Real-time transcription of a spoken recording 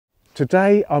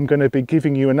Today I'm going to be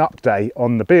giving you an update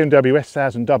on the BMW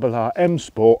S1000RR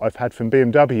M-Sport I've had from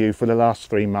BMW for the last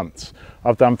 3 months.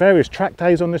 I've done various track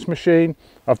days on this machine,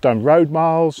 I've done road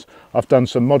miles, I've done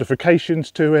some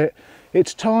modifications to it.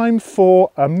 It's time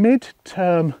for a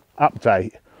mid-term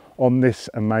update on this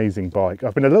amazing bike.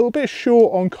 I've been a little bit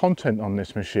short on content on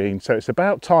this machine, so it's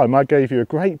about time I gave you a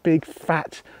great big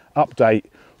fat update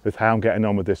with how I'm getting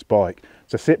on with this bike.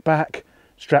 So sit back,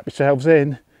 strap yourselves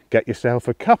in, get yourself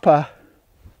a cuppa.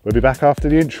 We'll be back after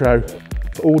the intro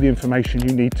for all the information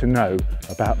you need to know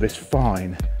about this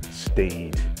fine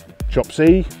steed. Chop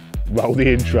C, roll the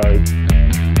intro.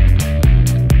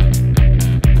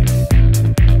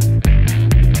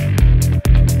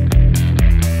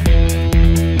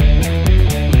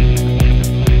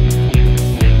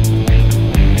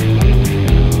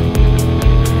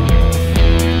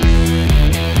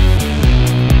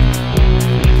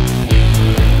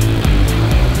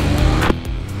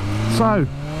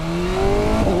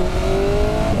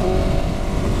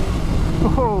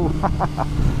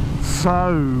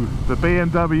 So the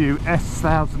BMW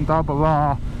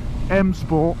S1000RR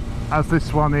M-Sport, as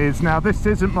this one is. Now this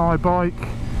isn't my bike,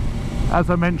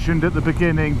 as I mentioned at the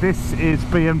beginning. This is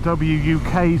BMW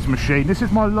UK's machine. This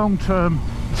is my long-term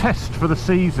test for the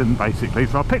season basically.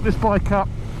 So I picked this bike up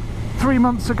 3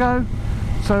 months ago.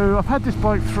 So I've had this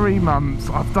bike 3 months.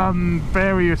 I've done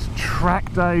various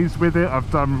track days with it, I've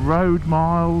done road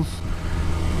miles,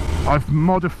 I've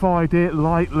modified it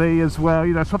lightly as well,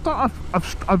 you know. So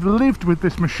I've lived with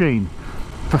this machine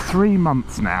for 3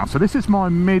 months now. So this is my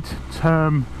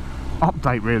mid-term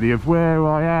update really of where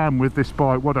I am with this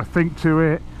bike, what I think to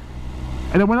it.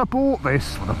 And then when I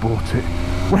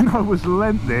was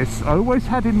lent this, I always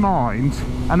had in mind,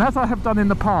 and as I have done in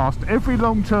the past, every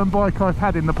long-term bike I've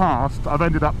had in the past I've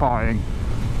ended up buying.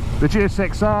 The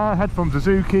GSXR I had from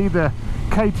Suzuki, the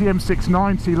KTM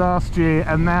 690 last year,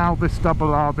 and now this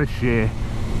RR this year.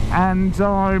 And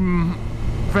I'm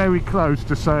very close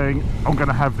to saying I'm going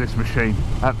to have this machine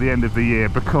at the end of the year,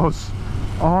 because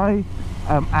I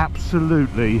am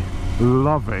absolutely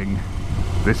loving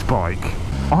this bike.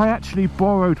 I actually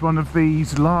borrowed one of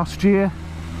these last year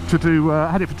to do, I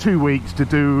had it for 2 weeks to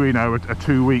do, you know, a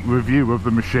 2-week review of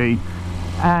the machine.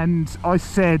 And I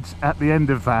said at the end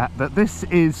of that this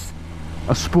is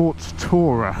a sports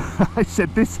tourer. I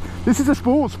said this is a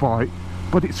sports bike,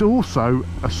 but it's also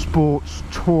a sports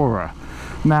tourer.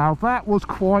 Now that was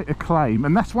quite a claim,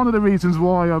 and that's one of the reasons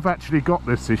why I've actually got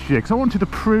this year, because I wanted to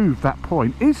prove that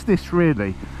point. Is this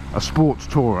really a sports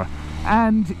tourer?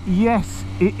 And yes,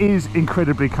 it is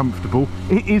incredibly comfortable.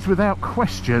 It is without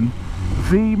question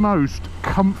the most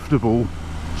comfortable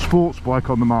sports bike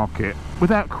on the market,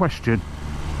 without question.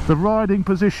 The riding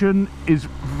position is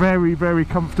very, very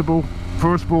comfortable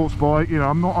for a sports bike. You know,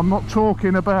 I'm not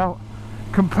talking about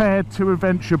compared to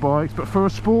adventure bikes, but for a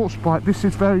sports bike this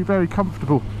is very, very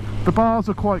comfortable. The bars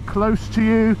are quite close to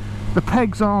you, the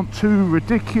pegs aren't too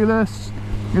ridiculous,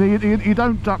 you know, you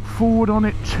don't duck forward on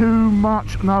it too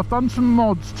much. Now I've done some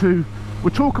mods too.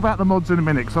 We'll talk about the mods in a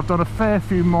minute, because I've done a fair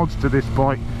few mods to this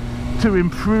bike to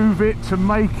improve it, to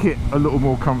make it a little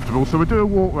more comfortable. So we'll do a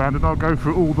walk around and I'll go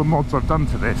through all the mods I've done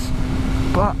to this.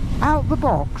 But out the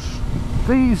box,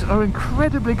 these are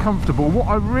incredibly comfortable. What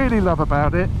I really love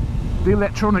about it, the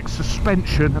electronic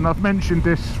suspension, and I've mentioned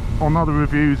this on other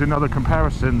reviews and other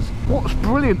comparisons. What's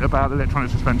brilliant about the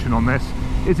electronic suspension on this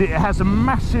is it has a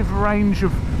massive range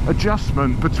of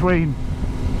adjustment between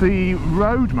the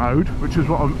road mode, which is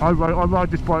what I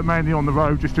ride this bike mainly on the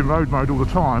road, just in road mode all the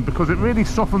time, because it really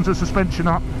softens the suspension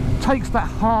up, takes that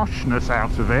harshness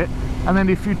out of it. And then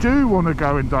if you do want to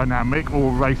go in dynamic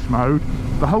or race mode,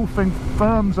 the whole thing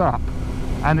firms up,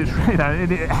 and it's, you know, it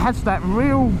has that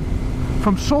real,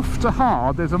 from soft to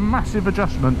hard, there's a massive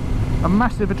adjustment,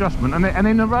 and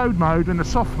in the road mode, in the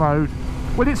soft mode,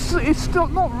 well, it's still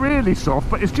not really soft,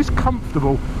 but it's just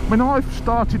comfortable. When I've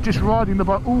started just riding the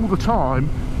bike all the time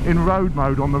in road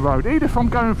mode on the road, even if I'm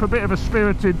going for a bit of a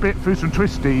spirited bit through some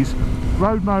twisties,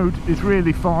 road mode is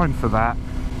really fine for that.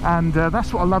 And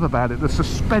that's what I love about it. The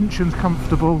suspension's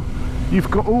comfortable, you've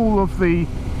got all of the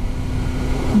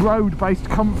road-based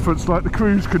comforts like the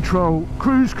cruise control.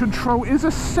 Cruise control is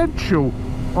essential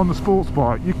on the sports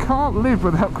bike. You can't live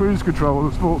without cruise control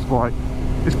on a sports bike.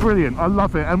 It's brilliant, I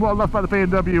love it. And what I love about the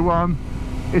BMW one,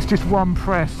 it's just one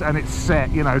press and it's set,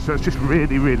 you know, so it's just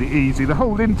really, really easy. The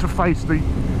whole interface,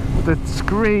 the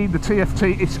screen, the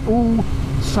TFT, it's all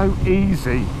so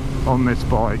easy on this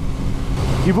bike.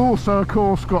 You've also of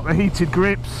course got the heated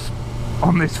grips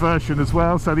on this version as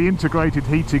well, so the integrated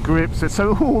heated grips.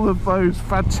 So all of those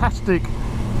fantastic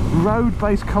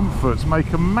road-based comforts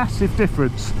make a massive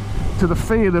difference to the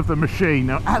feel of the machine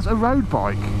as a road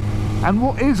bike. And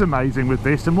what is amazing with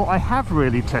this, and what I have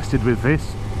really tested with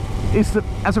this, is that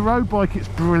as a road bike it's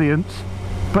brilliant,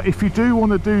 but if you do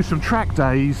want to do some track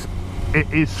days, it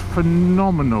is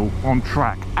phenomenal on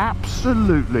track.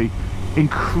 Absolutely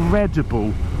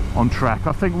incredible on track.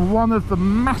 I think one of the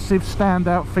massive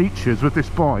standout features with this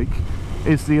bike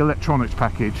is the electronics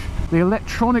package. The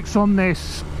electronics on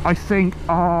this, I think,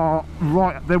 are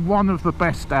right, they're one of the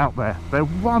best out there. They're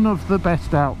one of the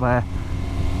best out there.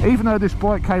 Even though this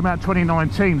bike came out in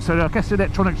 2019, so I guess the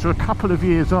electronics are a couple of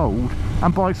years old,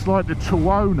 and bikes like the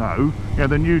Tuono, you know,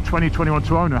 the new 2021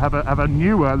 Tuono, have a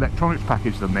newer electronics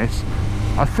package than this.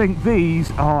 I think these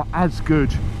are as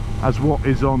good as what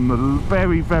is on the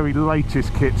very, very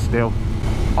latest kit still.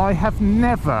 I have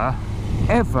never,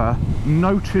 ever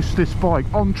noticed this bike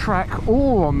on track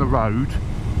or on the road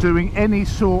doing any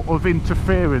sort of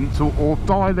interference or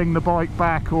dialing the bike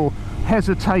back or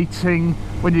hesitating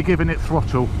when you're giving it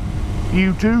throttle.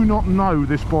 You do not know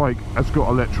this bike has got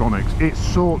electronics. It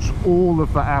sorts all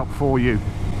of that out for you.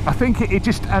 I think it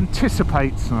just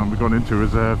anticipates, oh, we've gone into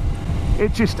reserve,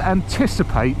 it just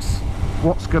anticipates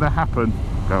what's going to happen.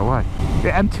 Go away.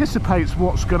 It anticipates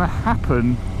what's going to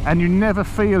happen, and you never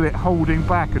feel it holding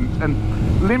back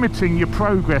and limiting your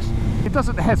progress. It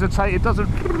doesn't hesitate, it doesn't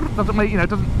make, you know, it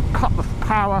doesn't cut the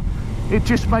power. It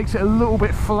just makes it a little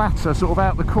bit flatter, sort of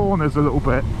out the corners a little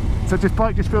bit. So this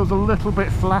bike just feels a little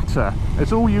bit flatter.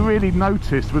 It's all you really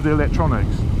notice with the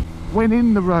electronics. When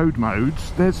in the road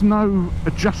modes, there's no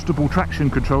adjustable traction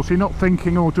control, so you're not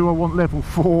thinking, oh, do I want level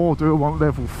 4, do I want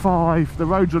level 5? The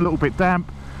road's a little bit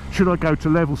damp, should I go to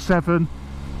level 7?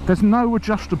 There's no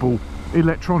adjustable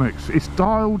electronics. It's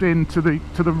dialed into the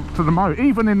mode.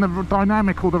 Even in the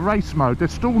dynamic or the race mode,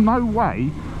 there's still no way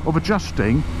of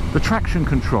adjusting the traction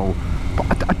control.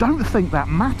 But I don't think that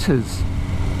matters,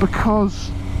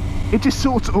 because it just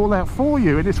sorts it all out for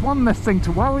you, and it's one less thing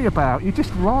to worry about. You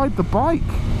just ride the bike,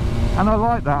 and I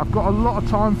like that. I've got a lot of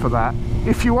time for that.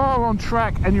 If you are on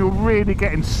track and you're really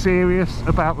getting serious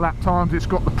about lap times, it's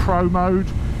got the Pro mode.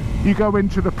 You go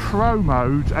into the Pro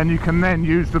mode and you can then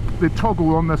use the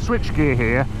toggle on the switch gear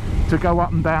here to go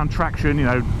up and down traction, you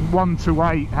know, 1 to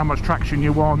 8, how much traction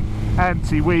you want,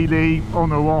 anti-wheelie,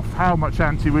 on or off, how much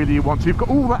anti-wheelie you want. So you've got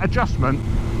all that adjustment,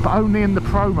 but only in the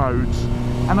Pro modes.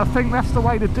 And I think that's the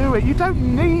way to do it. You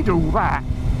don't need all that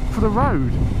for the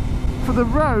road. For the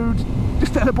road,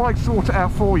 just let the bike sort it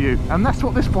out for you. And that's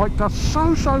what this bike does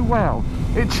so well.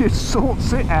 It just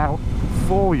sorts it out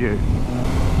for you.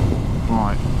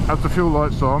 Right, as the fuel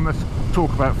lights on, let's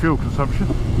talk about fuel consumption.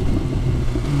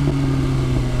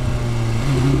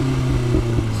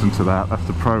 Listen to that, that's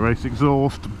the Pro Race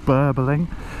exhaust burbling.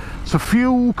 So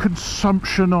fuel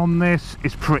consumption on this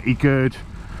is pretty good.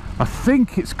 I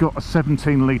think it's got a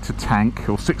 17 litre tank,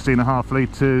 or 16.5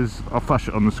 litres, I'll flash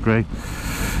it on the screen.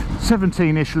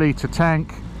 17-ish litre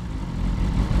tank.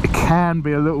 It can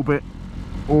be a little bit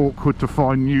awkward to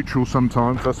find neutral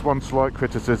sometimes, that's one slight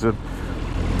criticism.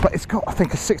 But it's got, I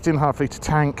think, a 16.5 litre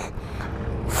tank,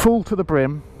 full to the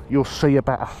brim. You'll see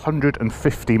about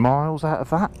 150 miles out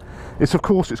of that. It's, of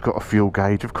course, it's got a fuel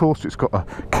gauge. Of course, it's got a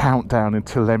countdown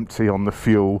until empty on the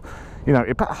fuel. You know,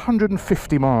 about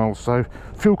 150 miles. So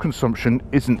fuel consumption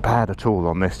isn't bad at all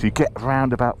on this. You get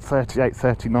around about 38,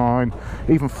 39,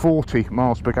 even 40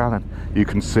 miles per gallon. You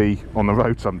can see on the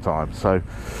road sometimes. So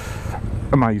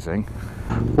amazing.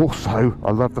 Also,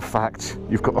 I love the fact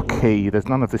you've got a key. There's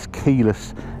none of this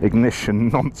keyless ignition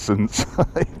nonsense.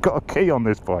 You've got a key on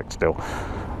this bike still.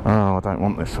 Oh, I don't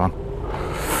want this one.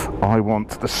 I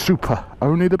want the Super.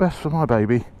 Only the best for my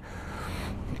baby.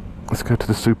 Let's go to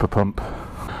the Super pump.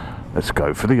 Let's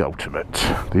go for the ultimate.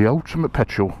 The ultimate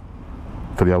petrol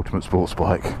for the ultimate sports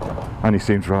bike. Only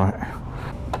seems right.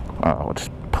 Oh, I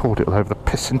just poured it all over the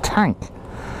pissing tank.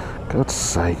 God's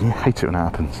sake, you hate it when it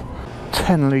happens.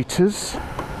 10 litres.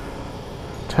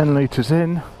 10 litres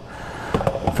in.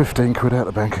 15 quid out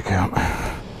the bank account.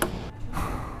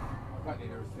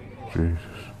 Jesus.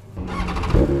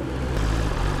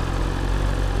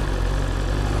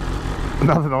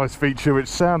 Another nice feature, which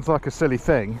sounds like a silly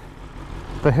thing,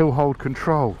 the hill hold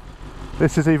control.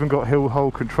 This has even got hill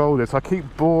hold control. I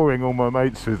keep boring all my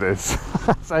mates with this,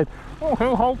 saying, oh,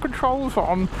 hill hold control's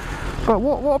on. But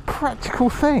what a practical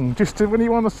thing. Just to, when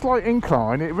you're on a slight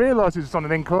incline, it realises it's on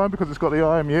an incline because it's got the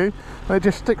IMU, and it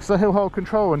just sticks the hill hold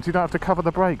control in, so you don't have to cover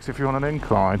the brakes if you're on an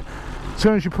incline. As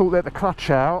soon as you let the clutch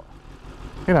out,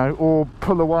 you know, or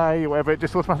pull away or whatever, it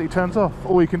just automatically turns off.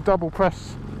 Or you can double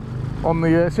press on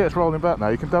the, see it's rolling back now,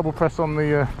 you can double press on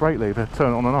the brake lever,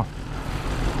 turn it on and off.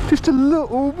 Just a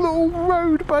little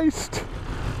road-based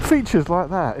features like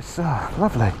that. It's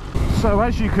lovely. So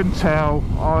as you can tell,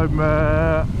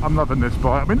 I'm loving this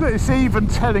bike. I mean, look, it's even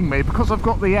telling me, because I've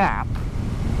got the app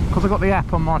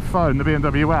on my phone, the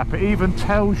BMW app, it even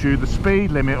tells you the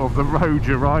speed limit of the road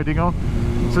you're riding on.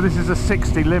 So this is a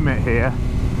 60 limit here.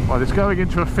 Well, it's going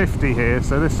into a 50 here,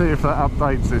 so let's see if that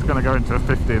updates. It's going to go into a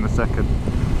 50 in a second.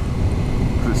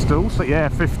 Is it still? So yeah,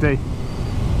 50. I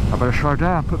better slow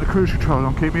down, put the cruise control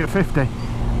on, keep me at 50.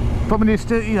 But when it's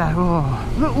still, you know,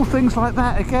 little things like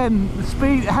that. Again, the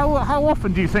speed, how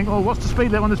often do you think, oh, what's the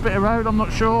speed limit on this bit of road? I'm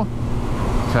not sure.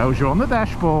 Tells you on the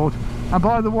dashboard. And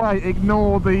by the way,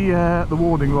 ignore the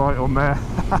warning light on there.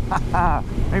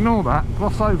 Ignore that,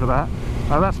 gloss over that.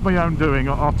 That's my own doing.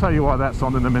 I'll tell you why that's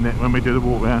on in a minute when we do the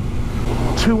walk round.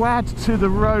 To add to the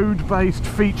road-based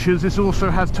features, this also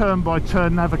has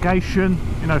turn-by-turn navigation,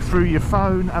 you know, through your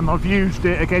phone, and I've used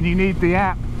it. Again, you need the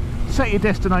app. Set your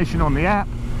destination on the app,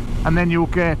 and then you'll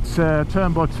get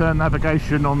turn-by-turn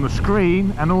navigation on the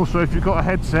screen. And also, if you've got a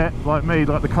headset like me,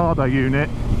 like the Cardo unit,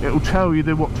 it'll tell you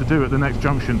what to do at the next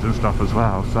junctions and stuff as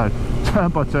well. So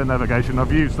turn-by-turn navigation,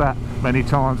 I've used that many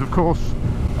times. Of course,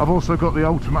 I've also got the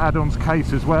Ultimate Add-ons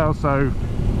case as well, so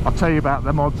I'll tell you about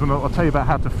the mods, and I'll tell you about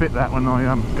how to fit that when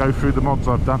I go through the mods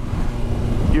I've done.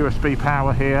 USB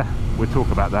power here, we'll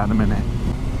talk about that in a minute.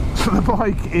 So the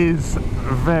bike is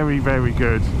very, very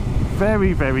good.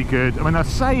 Very, very good. I mean, I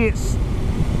say it's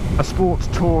a sports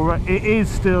tourer, it is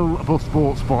still a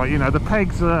sports bike. You know, the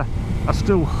pegs are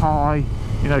still high,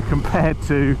 you know, compared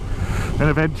to an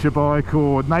adventure bike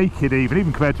or naked,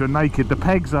 even compared to a naked, the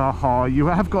pegs are high. You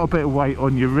have got a bit of weight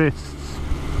on your wrists,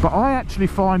 but I actually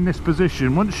find this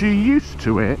position, once you're used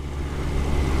to it,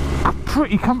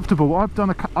 pretty comfortable. I've done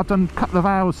a couple of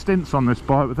hours stints on this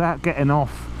bike without getting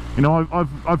off. You know,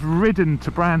 I've ridden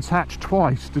to Brands Hatch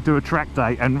twice to do a track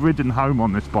day and ridden home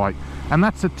on this bike, and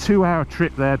that's a 2-hour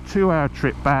trip there, 2-hour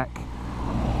trip back.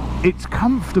 It's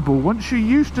comfortable once you're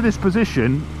used to this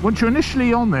position. Once you're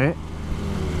initially on it,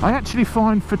 I actually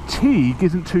find fatigue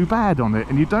isn't too bad on it,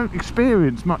 and you don't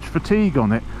experience much fatigue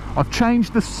on it. I've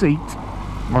changed the seat.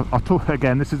 I'll talk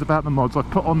again, this is about the mods. I've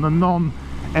put on the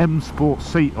non-M-Sport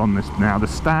seat on this now, the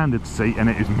standard seat, and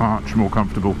it is much more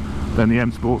comfortable than the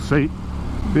M-Sport seat.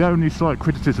 The only slight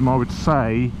criticism I would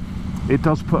say, it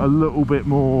does put a little bit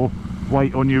more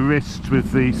weight on your wrist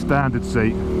with the standard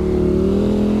seat.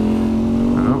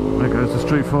 Oh, there goes the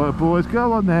Street Fighter boys.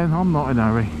 Go on then, I'm not in a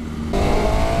hurry.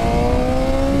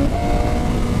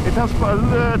 It does put a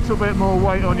little bit more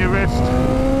weight on your wrist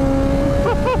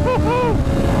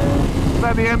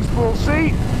than the M-Sport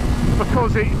seat,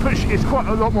 because it's quite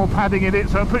a lot more padding in it,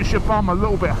 so it puts your bum a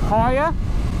little bit higher,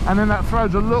 and then that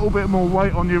throws a little bit more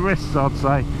weight on your wrists, I'd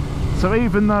say. So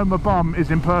even though my bum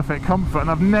is in perfect comfort, and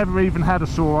I've never even had a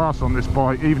sore ass on this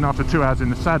bike, even after 2 hours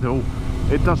in the saddle,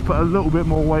 it does put a little bit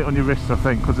more weight on your wrists, I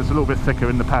think, because it's a little bit thicker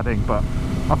in the padding. But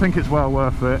I think it's well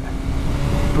worth it,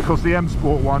 because the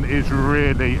M-Sport one is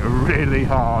really, really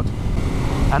hard.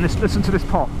 And listen to this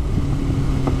pop.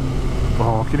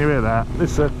 Oh, can you hear that?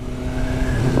 Listen.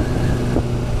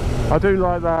 I do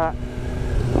like that.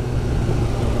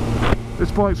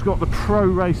 This bike's got the Pro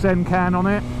Race N can on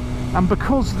it, and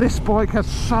because this bike has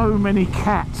so many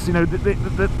cats, you know,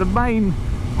 the main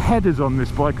headers on this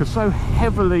bike are so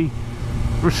heavily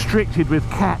restricted with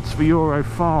cats for Euro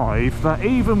 5 that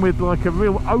even with like a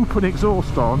real open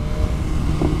exhaust on,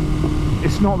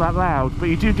 it's not that loud, but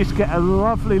you do just get a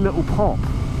lovely little pop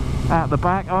out the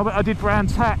back. I did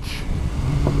Brands Hatch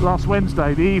last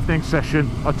Wednesday, the evening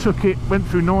session. I took it, went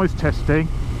through noise testing,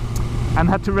 and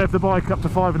had to rev the bike up to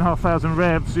 5,500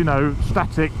 revs, you know,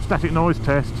 static noise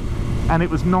test, and it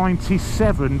was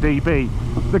 97 dB.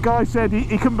 The guy said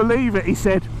he couldn't believe it. He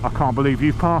said, I can't believe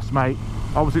you've passed, mate.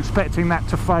 I was expecting that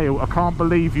to fail. I can't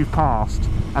believe you've passed.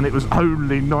 And it was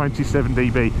only 97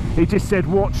 dB. He just said,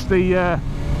 watch the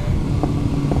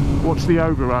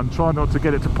overrun, try not to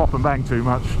get it to pop and bang too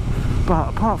much. But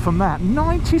apart from that,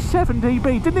 97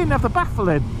 dB, didn't even have the baffle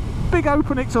in. Big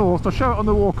open exhaust, I'll show it on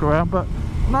the walk around, but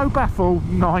no baffle,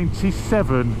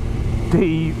 97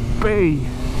 dB.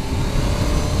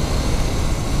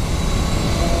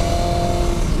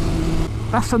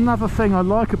 That's another thing I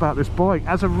like about this bike.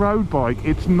 As a road bike,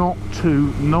 it's not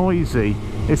too noisy.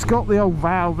 It's got the old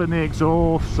valve in the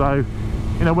exhaust, so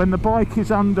you know, when the bike is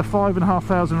under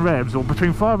 5,500 revs, or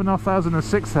between 5,500 and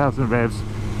 6,000 revs,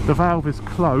 the valve is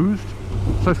closed.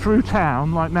 So through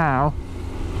town, like now,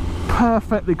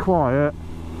 perfectly quiet,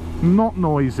 not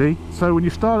noisy. So when you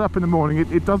start up in the morning,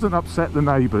 it doesn't upset the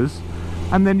neighbours.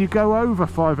 And then you go over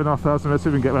 5,500 revs, see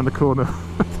if we can get around the corner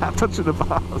without touching the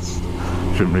bars.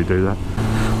 Shouldn't really do that.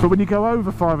 But when you go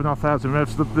over 5,500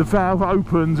 revs, the valve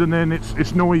opens and then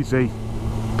it's noisy.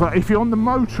 But if you're on the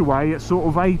motorway at sort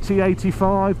of 80,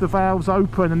 85, the valves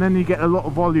open, and then you get a lot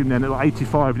of volume then at like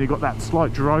 85, and you've got that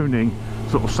slight droning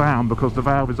sort of sound because the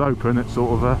valve is open. It's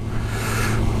sort of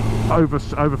over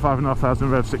 5,500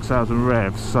 revs, 6,000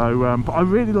 revs. So but I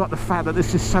really like the fact that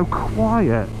this is so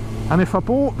quiet, and if I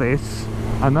bought this,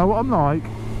 I know what I'm like,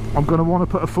 I'm going to want to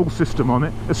put a full system on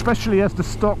it, especially as the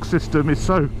stock system is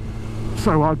so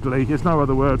ugly. There's no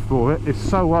other word for it. It's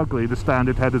so ugly, the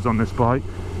standard headers on this bike,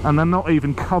 and they're not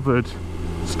even covered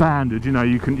standard, you know,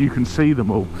 you can see them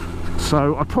all.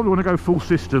 So I probably want to go full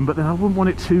system, but then I wouldn't want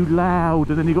it too loud,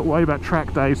 and then you've got to worry about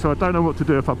track days. So I don't know what to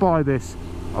do. If I buy this,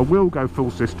 I will go full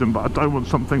system, but I don't want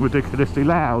something ridiculously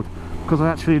loud, because I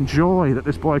actually enjoy that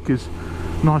this bike is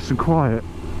nice and quiet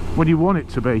when you want it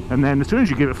to be. And then as soon as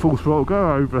you give it full throttle,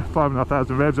 go over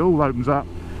 5,500 revs, it all opens up,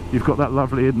 you've got that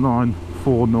lovely inline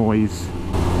 4 noise.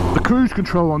 The cruise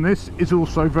control on this is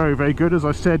also very, very good. As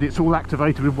I said, it's all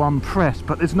activated with one press,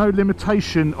 but there's no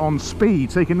limitation on speed,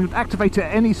 so you can activate it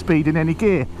at any speed in any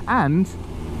gear, and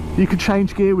you can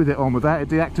change gear with it on without it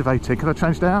deactivating. Can I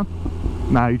change down?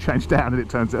 No, you change down and it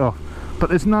turns it off. But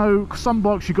there's no, some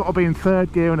bikes you've got to be in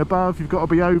 3rd gear and above, you've got to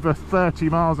be over 30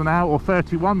 miles an hour or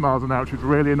 31 miles an hour, which is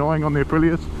really annoying on the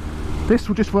Aprilias. This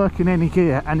will just work in any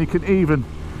gear, and you can even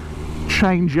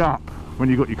change up when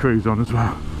you've got your cruise on as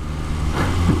well.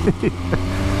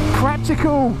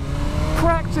 Practical,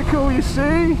 you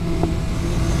see.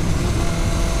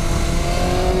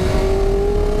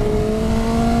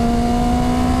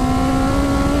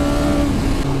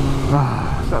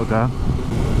 Settle down.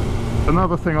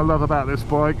 Another thing I love about this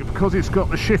bike, because it's got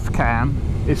the shift cam,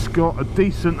 it's got a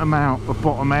decent amount of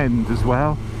bottom end as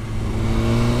well.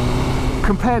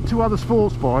 Compared to other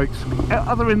sports bikes,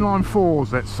 other inline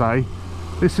 4s let's say,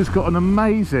 this has got an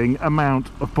amazing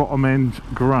amount of bottom end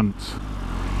grunt.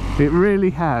 It really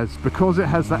has, because it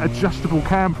has that adjustable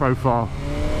cam profile.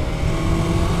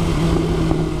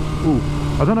 Ooh,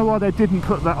 I don't know why they didn't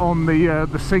put that on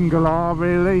the single R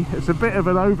really. It's a bit of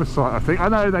an oversight, I think. I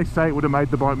know they say it would have made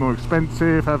the bike more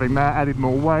expensive, having that added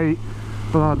more weight,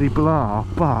 blah de blah,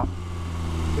 but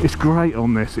it's great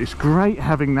on this. It's great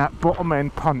having that bottom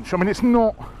end punch. I mean, it's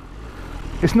not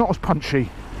as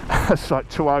punchy as like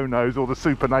Tuonos or the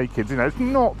Super Nakeds, you know, it's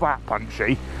not that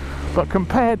punchy, but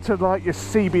compared to like your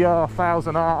CBR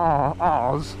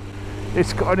 1000RRs,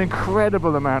 it's got an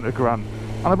incredible amount of grunt.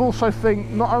 And I've also think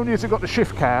not only has it got the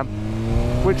shift cam,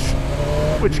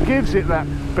 which gives it that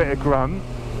bit of grunt,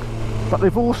 but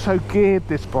they've also geared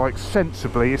this bike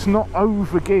sensibly. It's not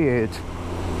over geared,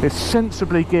 it's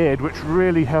sensibly geared, which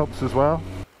really helps as well.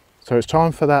 So it's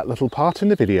time for that little part in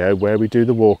the video where we do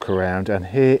the walk around, and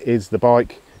here is the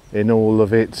bike in all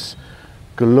of its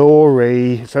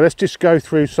glory. So let's just go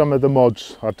through some of the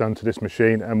mods I've done to this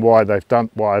machine and why I've done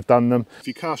them. If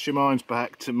you cast your minds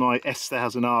back to my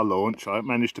S1000R launch, I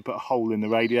managed to put a hole in the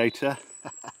radiator.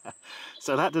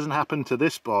 So that doesn't happen to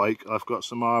this bike. I've got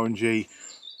some R&G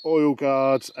oil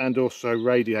guards and also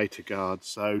radiator guards,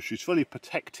 so she's fully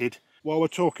protected. While we're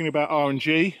talking about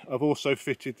R&G, I've also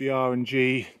fitted the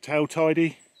R&G tail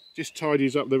tidy. Just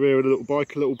tidies up the rear of the little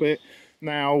bike a little bit.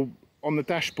 Now, on the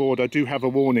dashboard I do have a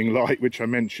warning light, which I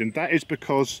mentioned. That is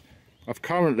because I've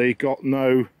currently got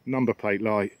no number plate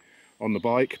light on the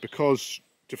bike, because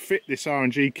to fit this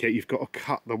R&G kit you've got to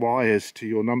cut the wires to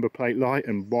your number plate light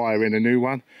and wire in a new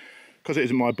one. Because it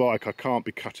isn't my bike, I can't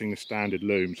be cutting the standard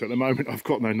loom, so at the moment I've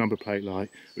got no number plate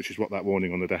light, which is what that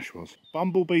warning on the dash was.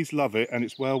 Bumblebees love it, and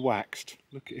it's well waxed.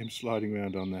 Look at him sliding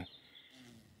around on there.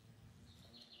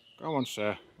 Go on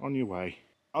sir, on your way.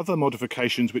 Other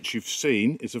modifications which you've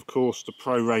seen is of course the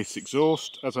Pro Race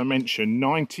exhaust. As I mentioned,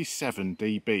 97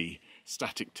 dB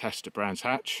static test at Brands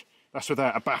Hatch. That's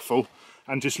without a baffle.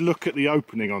 And just look at the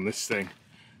opening on this thing.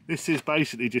 This is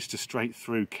basically just a straight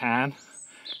through can.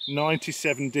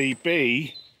 97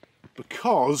 dB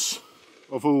because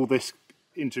of all this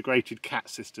integrated cat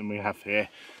system we have here.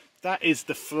 That is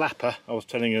the flapper I was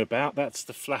telling you about. That's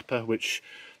the flapper which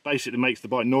basically makes the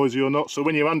bike noisy or not. So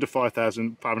when you're under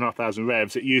 5,500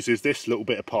 revs, it uses this little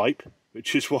bit of pipe,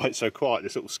 which is why it's so quiet,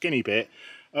 this little skinny bit.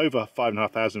 Over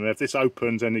 5,500 revs, this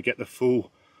opens and you get the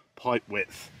full pipe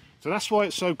width. So that's why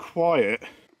it's so quiet.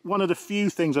 One of the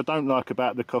few things I don't like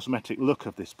about the cosmetic look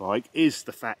of this bike is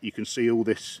the fact you can see all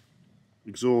this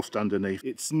exhaust underneath.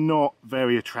 It's not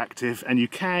very attractive, and you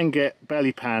can get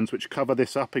belly pans which cover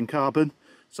this up in carbon.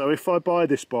 So if I buy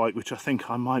this bike, which I think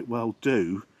I might well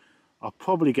do, I'll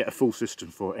probably get a full system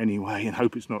for it anyway and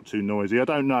hope it's not too noisy. I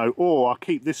don't know. Or I'll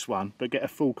keep this one but get a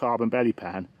full carbon belly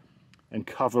pan and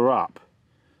cover up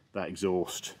that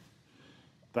exhaust.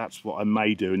 That's what I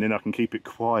may do, and then I can keep it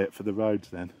quiet for the roads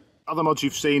then. Other mods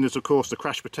you've seen is of course the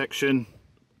crash protection.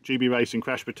 GB Racing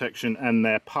crash protection and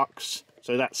their pucks.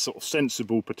 So that's sort of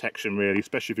sensible protection really,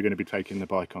 especially if you're going to be taking the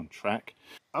bike on track.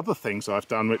 Other things I've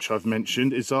done, which I've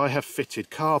mentioned, is I have fitted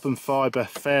carbon fibre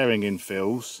fairing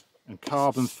infills and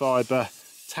carbon fibre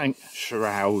tank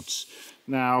shrouds.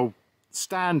 Now,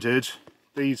 standard,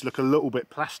 these look a little bit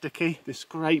plasticky. This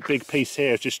great big piece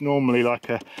here is just normally like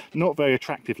a not very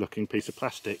attractive looking piece of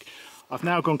plastic. I've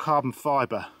now gone carbon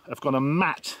fibre. I've gone a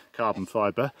matte carbon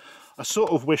fibre. I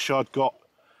sort of wish I'd got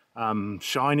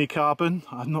shiny carbon.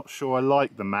 I'm not sure I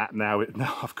like the matte now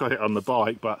I've got it on the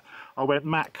bike, but I went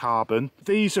matte carbon.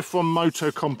 These are from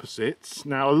Moto Composites.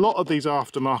 Now a lot of these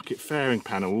aftermarket fairing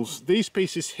panels, these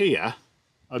pieces here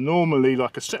are normally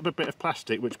like a separate bit of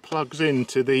plastic which plugs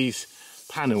into these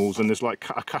panels, and there's like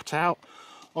a cutout.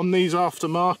 On these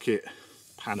aftermarket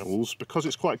panels, because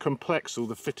it's quite complex, all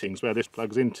the fittings where this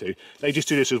plugs into, they just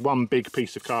do this as one big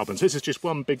piece of carbon. So this is just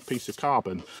one big piece of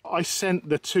carbon. I sent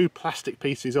the 2 plastic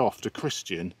pieces off to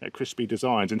Christian at Crispy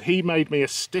Designs, and he made me a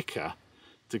sticker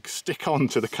to stick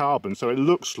onto the carbon so it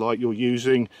looks like you're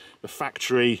using the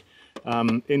factory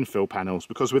infill panels,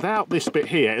 because without this bit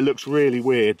here it looks really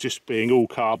weird just being all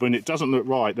carbon. It doesn't look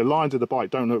right, the lines of the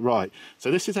bike don't look right. So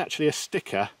this is actually a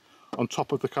sticker on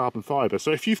top of the carbon fibre.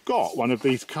 So if you've got one of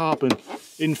these carbon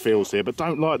infills here but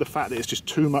don't like the fact that it's just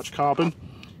too much carbon,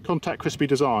 contact Crispy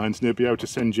Designs and he'll be able to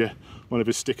send you one of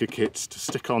his sticker kits to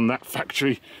stick on that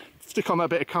stick on that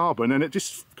bit of carbon, and it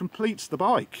just completes the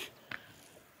bike.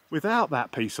 Without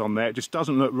that piece on there, it just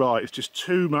doesn't look right. It's just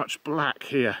too much black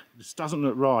here. It just doesn't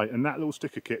look right, and that little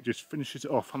sticker kit just finishes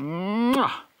it off.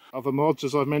 Other mods,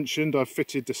 as I've mentioned, I've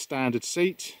fitted the standard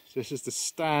seat. This is the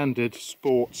standard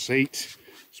sport seat.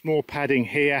 It's more padding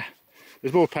here.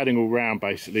 There's more padding all round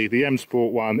basically. The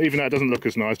M-Sport one, even though it doesn't look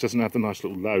as nice, doesn't have the nice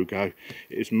little logo,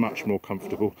 it is much more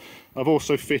comfortable. I've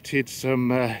also fitted some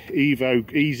Evo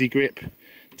Easy Grip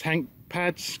tank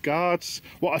pads, guards.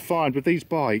 What I find with these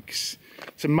bikes,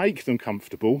 to make them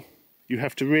comfortable, you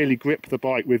have to really grip the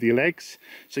bike with your legs.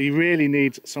 So you really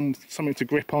need something to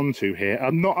grip onto here.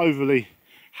 I'm not overly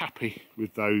happy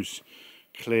with those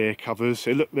clear covers.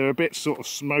 They're a bit sort of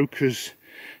smokers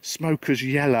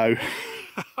yellow.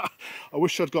 I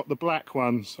wish I'd got the black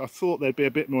ones. I thought they'd be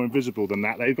a bit more invisible than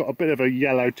that. They've got a bit of a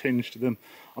yellow tinge to them.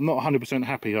 I'm not 100%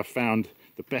 happy. I've found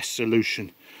the best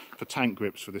solution for tank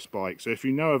grips for this bike. So if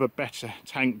you know of a better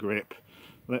tank grip,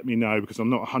 let me know, because I'm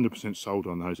not 100% sold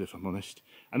on those, if I'm honest.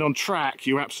 And on track,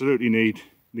 you absolutely need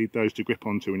those to grip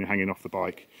onto when you're hanging off the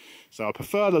bike. So I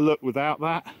prefer the look without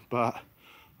that, but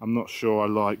I'm not sure I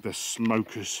like the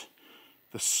smokers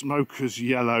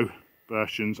yellow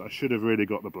versions. I should have really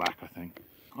got the black, I think.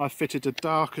 I fitted a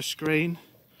darker screen.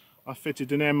 I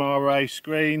fitted an MRA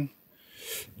screen,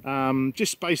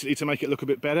 just basically to make it look a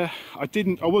bit better. I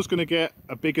was going to get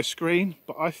a bigger screen,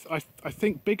 but I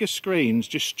think bigger screens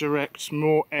just direct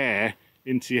more air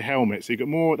into your helmet, so you get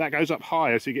more, that goes up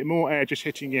higher, so you get more air just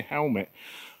hitting your helmet.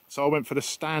 So I went for the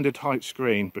standard height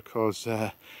screen because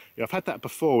yeah, I've had that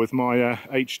before with my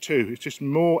H2. It's just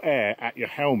more air at your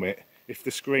helmet if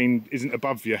the screen isn't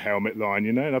above your helmet line,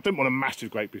 you know. And I didn't want a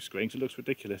massive great big screen because it looks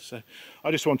ridiculous, so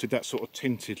I just wanted that sort of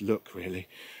tinted look really.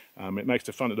 It makes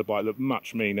the front of the bike look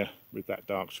much meaner with that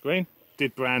dark screen.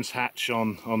 Did Brands Hatch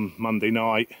on Monday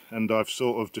night, and I've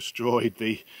sort of destroyed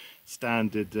the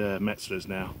standard Metzlers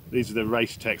now. These are the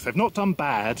Race Techs. They've not done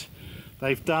bad.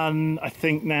 They've done, I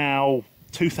think now,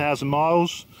 2,000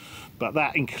 miles, but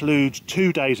that includes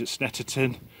 2 days at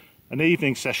Snetterton, an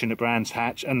evening session at Brands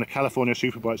Hatch, and the California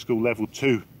Superbike School Level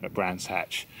 2 at Brands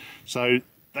Hatch. So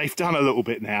they've done a little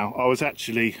bit now. I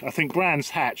think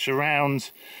Brands Hatch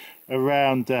around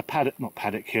Paddock, not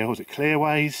Paddock Hill, was it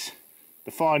Clearways?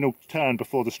 The final turn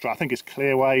before the strut, I think it's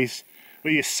Clearways,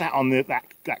 where you sat on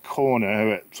that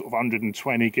corner at sort of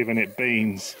 120 giving it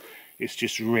beans. It's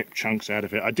just ripped chunks out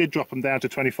of it. I did drop them down to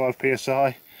 25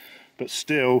 psi, but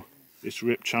still it's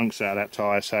ripped chunks out of that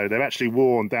tyre. So they're actually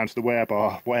worn down to the wear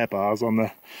bars on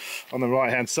the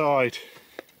right hand side.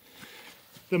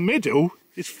 The middle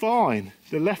is fine.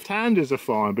 The left-handers are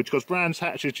fine, but because Brands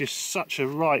Hatch is just such a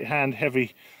right hand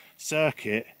heavy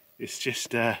circuit, it's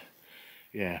just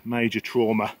yeah, major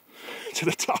trauma to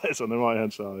the tyres on the right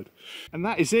hand side. And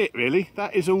that is it really.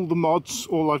 That is all the mods,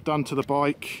 all I've done to the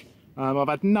bike. I've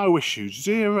had no issues,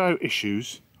 0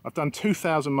 issues. I've done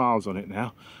 2,000 miles on it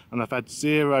now, and I've had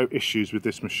 0 issues with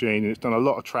this machine, and it's done a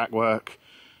lot of track work.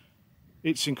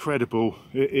 It's incredible.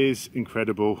 It is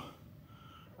incredible.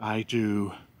 I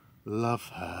do love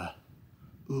her.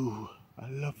 Ooh, I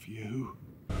love you.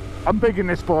 I'm bigging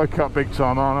this bike up big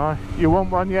time, aren't I? You want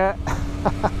one yet?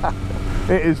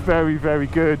 It is very, very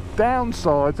good.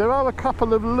 Downsides, there are a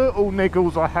couple of little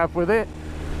niggles I have with it,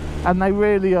 and they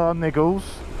really are niggles.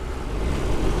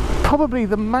 Probably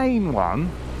the main one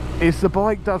is the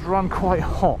bike does run quite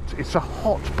hot. It's a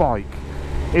hot bike.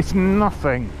 It's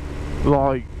nothing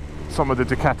like some of the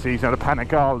Ducatis, you know, the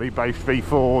Panigale based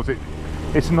V4s.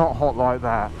 It's not hot like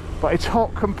that, but it's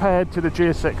hot compared to the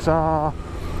GSX-R.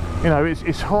 You know,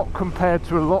 it's hot compared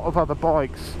to a lot of other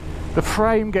bikes. The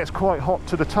frame gets quite hot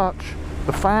to the touch.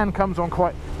 The fan comes on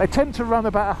quite... They tend to run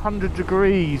about 100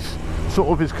 degrees, sort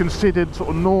of is considered sort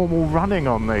of normal running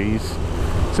on these.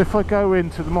 So if I go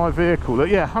into my vehicle,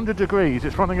 yeah, 100 degrees,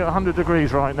 it's running at 100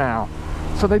 degrees right now.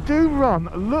 So they do run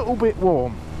a little bit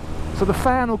warm. So the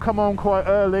fan will come on quite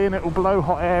early and it will blow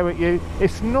hot air at you.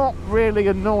 It's not really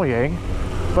annoying,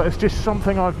 but it's just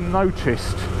something I've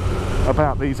noticed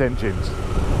about these engines.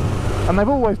 And they've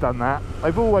always done that.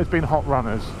 They've always been hot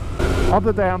runners.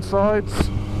 Other downsides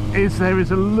is there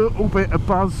is a little bit of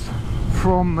buzz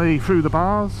from through the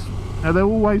bars. Now, there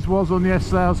always was on the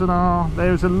S1000R.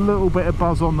 There's a little bit of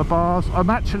buzz on the bars.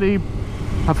 I'm actually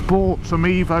have bought some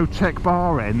Evo Tech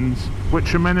bar ends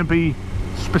which are meant to be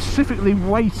specifically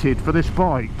weighted for this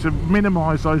bike to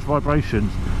minimise those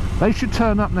vibrations. They should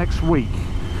turn up next week,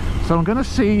 so I'm going to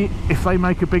see if they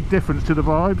make a big difference to the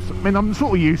vibes. I mean, I'm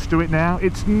sort of used to it now.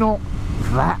 It's not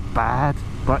that bad,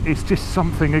 but it's just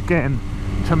something again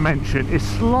to mention. It's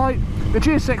slight. The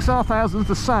GSX-R 1000's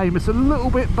the same. It's a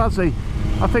little bit buzzy.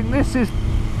 I think this is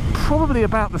probably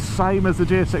about the same as the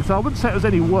GSX-R. I wouldn't say it was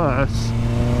any worse,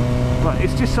 but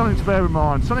it's just something to bear in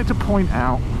mind, something to point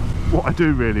out. What I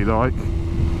do really like,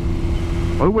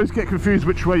 I always get confused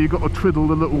which way you've got to twiddle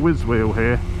the little whiz wheel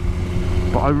here,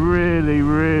 but I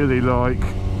really like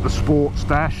the sports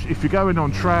dash. If you're going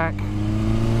on track,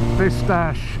 this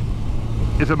dash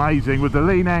is amazing with the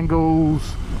lean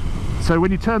angles. So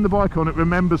when you turn the bike on, it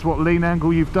remembers what lean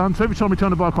angle you've done. So every time you turn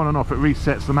the bike on and off, it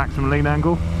resets the maximum lean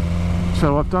angle.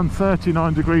 So I've done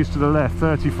 39 degrees to the left,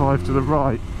 35 to the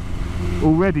right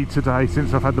already today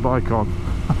since I've had the bike on.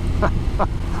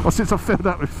 Or since I've filled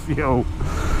up with fuel.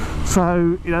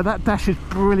 So, you know, that dash is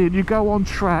brilliant. You go on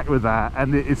track with that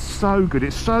and it is so good.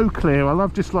 It's so clear. I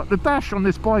love just like the dash on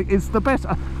this bike is the best.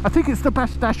 I think it's the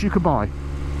best dash you can buy.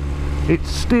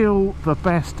 It's still the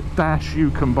best dash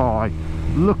you can buy.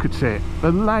 Look at it, the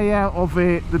layout of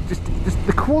it,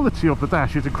 the quality of the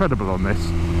dash is incredible on this,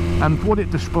 and what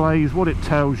it displays, what it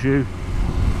tells you.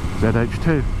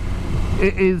 ZH2,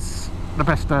 it is the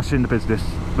best dash in the business.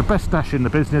 The best dash in the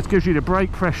business. Gives you the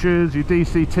brake pressures, your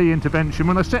DCT intervention.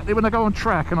 When I go on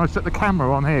track and I set the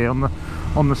camera on here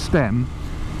on the stem,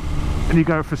 and you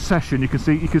go for a session, you can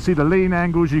see the lean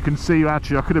angles. You can see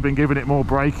actually I could have been giving it more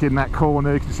brake in that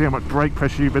corner. You can see how much brake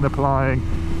pressure you've been applying,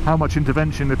 how much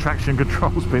intervention the traction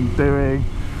control's been doing.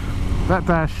 That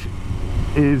dash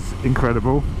is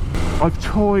incredible. I've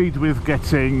toyed with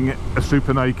getting a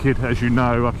Super Naked, as you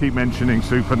know. I keep mentioning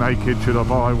Super Naked, should I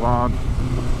buy one?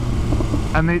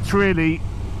 And it's really,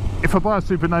 if I buy a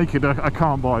Super Naked, I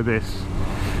can't buy this.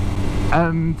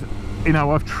 And you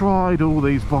know, I've tried all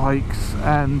these bikes,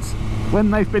 and when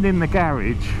they've been in the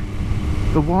garage,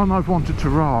 the one I've wanted to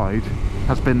ride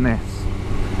has been this.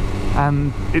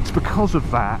 And it's because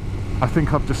of that I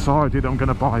think I've decided I'm going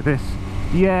to buy this.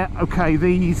 Yeah, okay,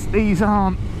 these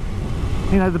aren't,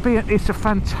 you know, it's a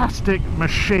fantastic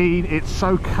machine. It's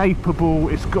so capable.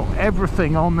 It's got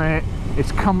everything on it.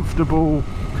 It's comfortable.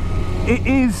 It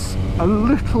is a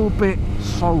little bit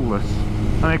soulless.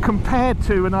 I mean, compared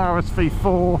to an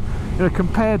RSV4, you know,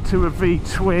 compared to a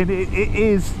V-twin,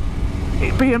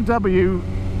 BMW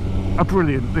are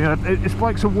brilliant. You know, this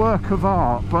bike's a work of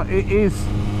art, but it is,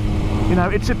 you know,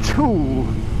 it's a tool.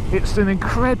 It's an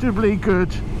incredibly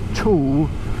good tool,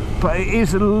 but it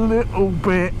is a little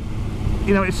bit,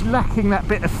 you know, it's lacking that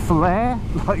bit of flair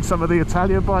like some of the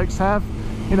Italian bikes have.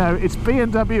 You know, it's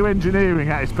BMW engineering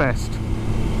at its best.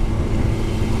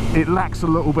 It lacks a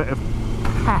little bit of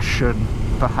passion,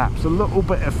 perhaps, a little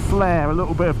bit of flair, a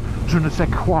little bit of je ne sais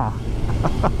quoi.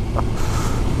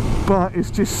 But it's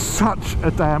just such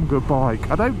a damn good bike.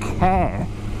 I don't care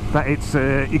that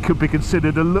it could be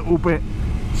considered a little bit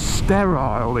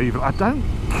sterile even. I don't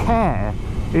care.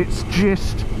 It's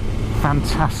just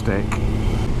fantastic.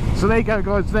 So there you go,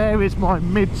 guys. There is my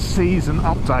mid-season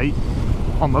update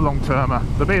on the long-termer,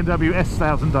 the BMW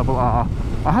S1000RR.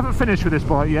 I haven't finished with this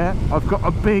bike yet. I've got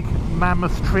a big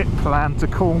mammoth trip planned to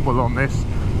Cornwall on this.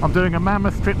 I'm doing a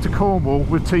mammoth trip to Cornwall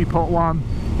with Teapot One.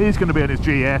 He's going to be on his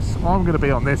GS, I'm going to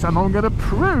be on this, and I'm going to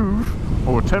prove,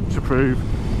 or attempt to prove,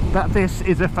 that this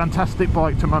is a fantastic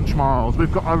bike to munch miles.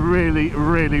 We've got a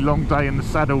really long day in the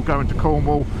saddle going to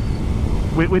Cornwall.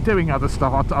 We're doing other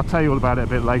stuff. I'll tell you all about it a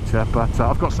bit later, but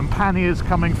I've got some panniers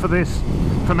coming for this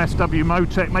from SW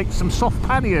Motec. Make some soft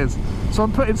panniers, so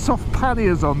I'm putting soft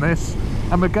panniers on this.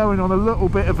 and we're going on a little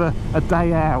bit of a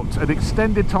day out, an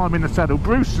extended time in the saddle.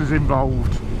 Bruce is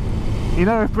involved. You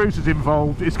know, if Bruce is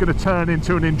involved, it's going to turn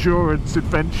into an endurance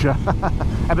adventure,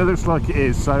 and it looks like it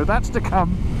is, so that's to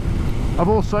come. I've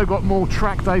also got more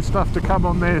track day stuff to come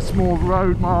on this, more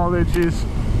road mileages,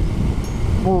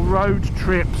 more road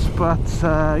trips, but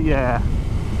yeah,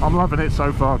 I'm loving it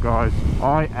so far, guys.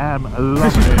 I am loving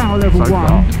it. This is power level so 1,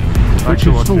 far. which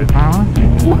is full power.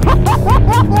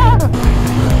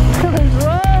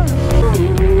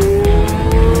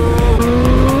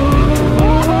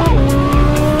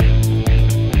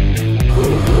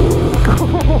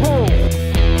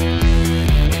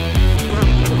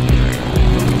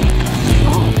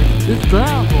 It's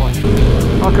down, boy.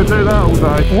 I could do that all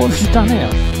day. What have you done here?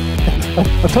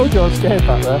 I told you I was scared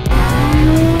back there.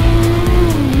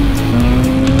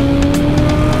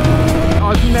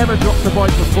 I've never dropped a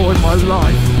bike before in my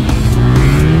life.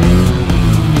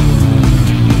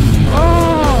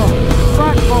 Oh!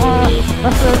 Backfire!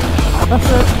 That's it! That's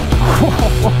it!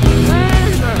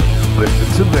 Listen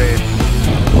to this.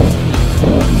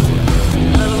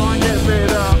 Never mind getting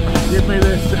beat up. Give me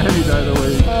this any day of the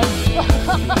week.